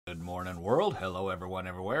Good morning, world. Hello, everyone,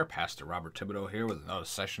 everywhere. Pastor Robert Thibodeau here with another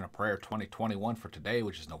session of prayer 2021 for today,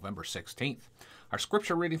 which is November 16th. Our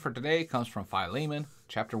scripture reading for today comes from Philemon,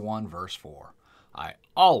 chapter 1, verse 4. I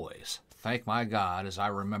always thank my God as I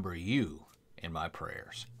remember you in my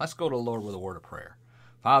prayers. Let's go to the Lord with a word of prayer.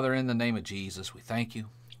 Father, in the name of Jesus, we thank you.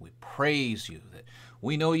 We praise you that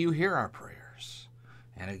we know you hear our prayers.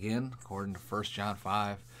 And again, according to 1 John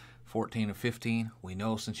 5:14 and 15, we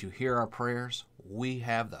know since you hear our prayers, we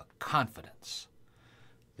have the confidence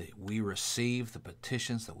that we receive the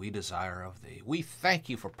petitions that we desire of thee. We thank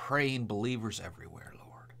you for praying believers everywhere,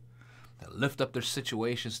 Lord, that lift up their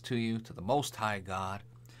situations to you, to the Most High God,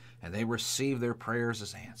 and they receive their prayers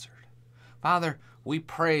as answered. Father, we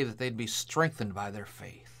pray that they'd be strengthened by their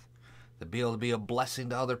faith, to be able to be a blessing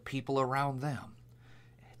to other people around them,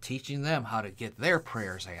 teaching them how to get their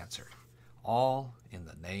prayers answered. All in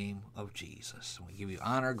the name of Jesus. We give you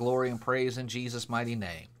honor, glory, and praise in Jesus' mighty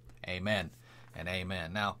name. Amen and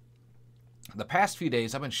amen. Now, the past few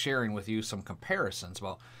days I've been sharing with you some comparisons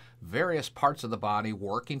about various parts of the body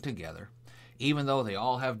working together, even though they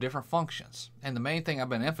all have different functions. And the main thing I've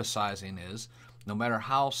been emphasizing is, no matter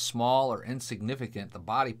how small or insignificant the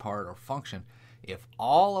body part or function, if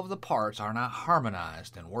all of the parts are not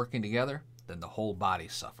harmonized and working together, then the whole body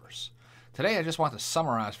suffers. Today I just want to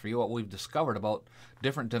summarize for you what we've discovered about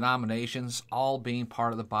different denominations all being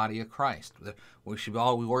part of the body of Christ. We should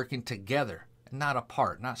all be working together, not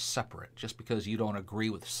apart, not separate, just because you don't agree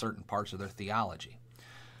with certain parts of their theology.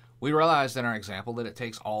 We realized in our example that it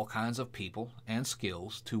takes all kinds of people and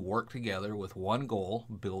skills to work together with one goal,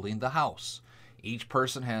 building the house. Each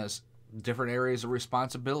person has different areas of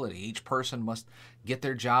responsibility. Each person must get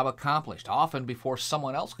their job accomplished, often before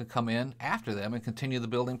someone else can come in after them and continue the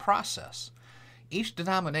building process. Each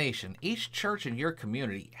denomination, each church in your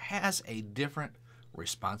community has a different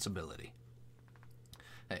responsibility.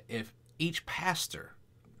 If each pastor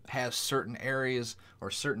has certain areas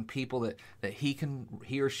or certain people that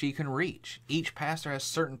he or she can reach, each pastor has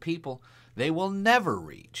certain people they will never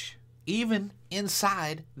reach, even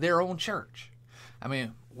inside their own church. I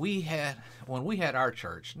mean, when we had our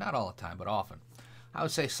church, not all the time, but often, I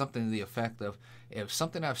would say something to the effect of, if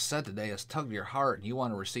something I've said today has tugged your heart and you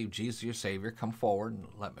want to receive Jesus as your Savior, come forward and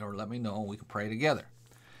let me know and we can pray together.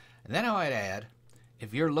 And then I might add,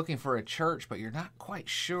 if you're looking for a church but you're not quite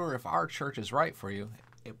sure if our church is right for you,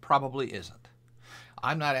 it probably isn't.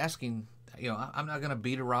 I'm not asking, I'm not going to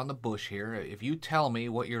beat around the bush here. If you tell me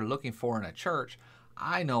what you're looking for in a church,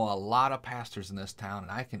 I know a lot of pastors in this town,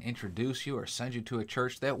 and I can introduce you or send you to a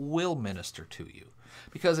church that will minister to you.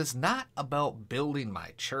 Because it's not about building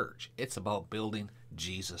my church. It's about building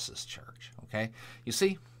Jesus' church, okay? You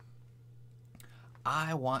see,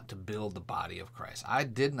 I want to build the body of Christ. I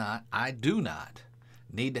do not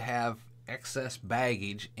need to have excess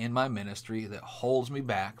baggage in my ministry that holds me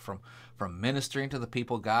back from ministering to the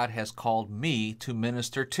people God has called me to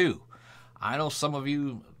minister to. I know some of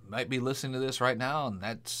you might be listening to this right now and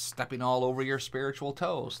that's stepping all over your spiritual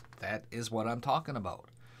toes. That is what I'm talking about.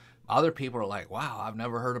 Other people are like, wow, I've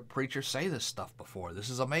never heard a preacher say this stuff before. This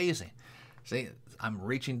is amazing. See, I'm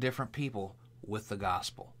reaching different people with the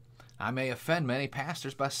gospel. I may offend many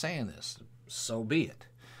pastors by saying this. So be it.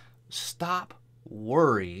 Stop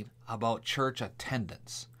worrying about church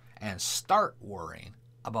attendance and start worrying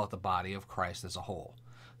about the body of Christ as a whole.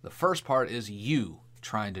 The first part is you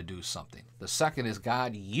trying to do something. The second is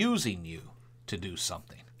God using you to do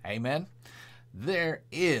something. Amen? There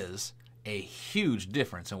is a huge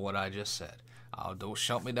difference in what I just said. Oh, don't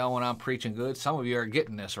shut me down when I'm preaching good. Some of you are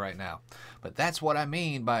getting this right now. But that's what I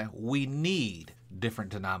mean by we need different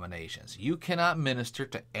denominations. You cannot minister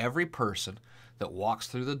to every person that walks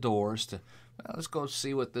through the doors to, well, let's go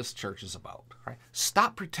see what this church is about. Right?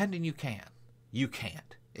 Stop pretending you can. You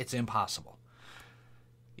can't. It's impossible.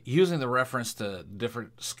 Using the reference to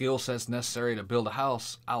different skill sets necessary to build a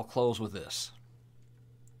house, I'll close with this.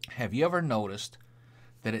 Have you ever noticed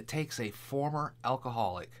that it takes a former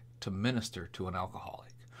alcoholic to minister to an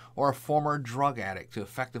alcoholic, or a former drug addict to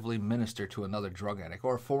effectively minister to another drug addict,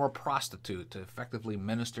 or a former prostitute to effectively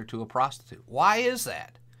minister to a prostitute? Why is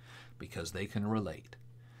that? Because they can relate.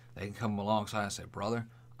 They can come alongside and say, brother,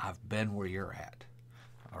 I've been where you're at.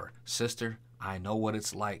 Or sister, I know what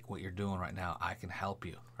it's like, what you're doing right now. I can help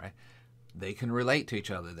you, right? They can relate to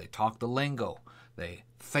each other. They talk the lingo. They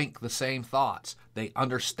think the same thoughts. They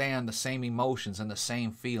understand the same emotions and the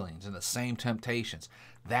same feelings and the same temptations.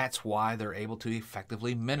 That's why they're able to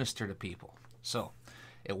effectively minister to people. So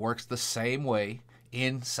it works the same way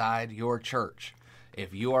inside your church.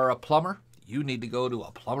 If you are a plumber, you need to go to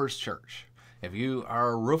a plumber's church. If you are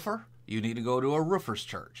a roofer, you need to go to a roofer's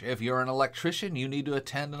church. If you're an electrician, you need to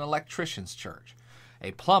attend an electrician's church.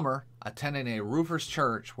 A plumber attending a roofer's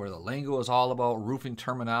church where the lingo is all about roofing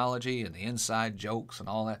terminology and the inside jokes and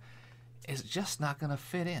all that is just not going to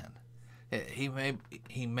fit in.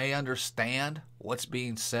 He may understand what's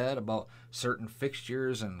being said about certain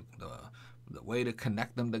fixtures and the way to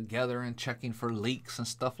connect them together and checking for leaks and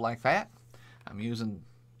stuff like that. I'm using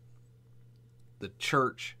the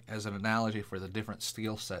church as an analogy for the different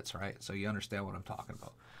skill sets, right? So you understand what I'm talking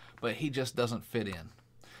about. But he just doesn't fit in.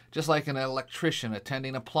 Just like an electrician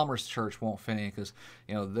attending a plumber's church won't fit in because,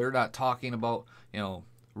 they're not talking about,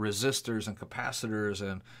 resistors and capacitors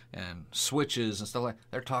and switches and stuff like that.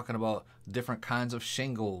 They're talking about different kinds of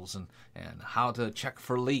shingles and how to check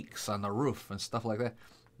for leaks on the roof and stuff like that.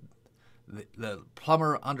 The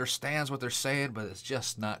plumber understands what they're saying, but it's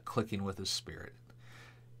just not clicking with his spirit.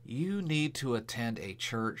 You need to attend a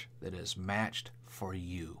church that is matched for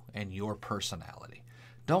you and your personality.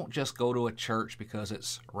 Don't just go to a church because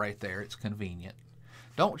it's right there, it's convenient.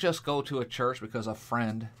 Don't just go to a church because a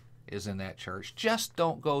friend is in that church. Just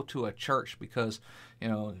don't go to a church because,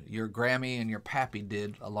 your Grammy and your pappy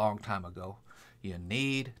did a long time ago. You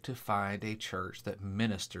need to find a church that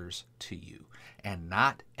ministers to you. And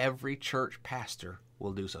not every church pastor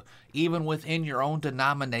will do so. Even within your own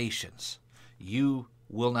denominations, you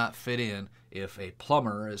will not fit in if a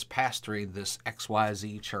plumber is pastoring this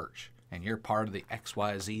XYZ church and you're part of the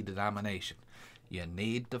XYZ denomination. You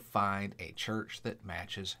need to find a church that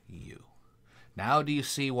matches you. Now do you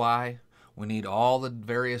see why we need all the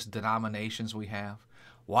various denominations we have?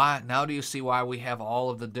 Now do you see why we have all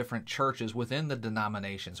of the different churches within the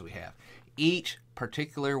denominations we have? Each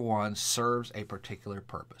particular one serves a particular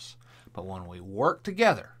purpose. But when we work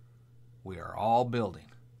together, we are all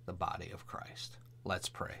building the body of Christ. Let's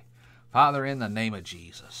pray. Father, in the name of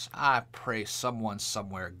Jesus, I pray someone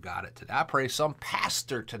somewhere got it today. I pray some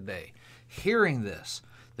pastor today hearing this,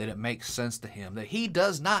 that it makes sense to him, that he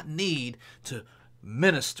does not need to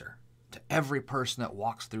minister to every person that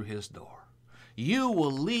walks through his door. You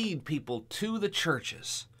will lead people to the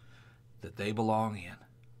churches that they belong in.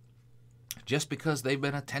 Just because they've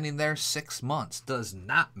been attending there 6 months does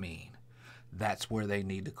not mean that's where they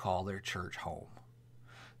need to call their church home.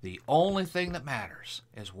 The only thing that matters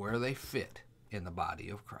is where they fit in the body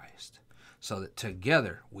of Christ, so that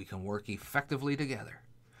together we can work effectively together,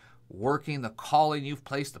 working the calling you've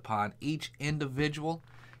placed upon each individual,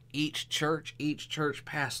 each church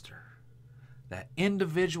pastor, that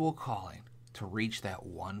individual calling to reach that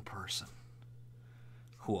one person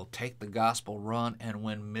who will take the gospel run and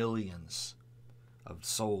win millions of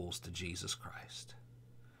souls to Jesus Christ.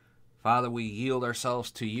 Father, we yield ourselves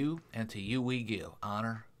to you, and to you we give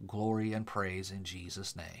honor, glory, and praise in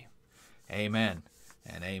Jesus' name. Amen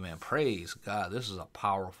and amen. Praise God. This is a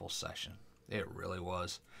powerful session. It really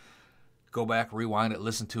was. Go back, rewind it,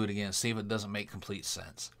 listen to it again, see if it doesn't make complete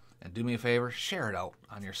sense. And do me a favor, share it out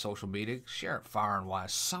on your social media. Share it far and wide.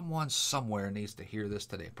 Someone somewhere needs to hear this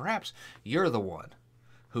today. Perhaps you're the one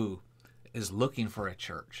who is looking for a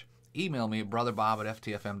church. Email me at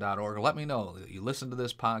brotherbob@ftfm.org. Let me know that you listen to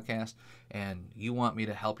this podcast and you want me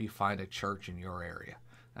to help you find a church in your area.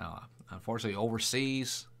 Now, unfortunately,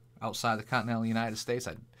 overseas, outside the continental United States,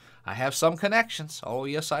 I have some connections. Oh,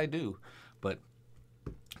 yes, I do. But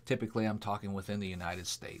typically, I'm talking within the United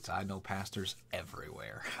States. I know pastors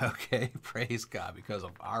everywhere, okay? Praise God, because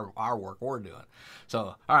of our work we're doing.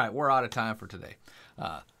 So, all right, we're out of time for today.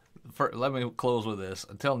 Let me close with this.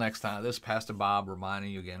 Until next time, this is Pastor Bob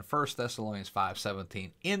reminding you again, 1 Thessalonians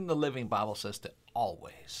 5:17 in the Living Bible says to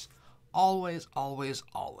always, always, always,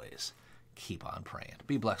 always keep on praying.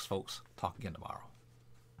 Be blessed, folks. Talk again tomorrow.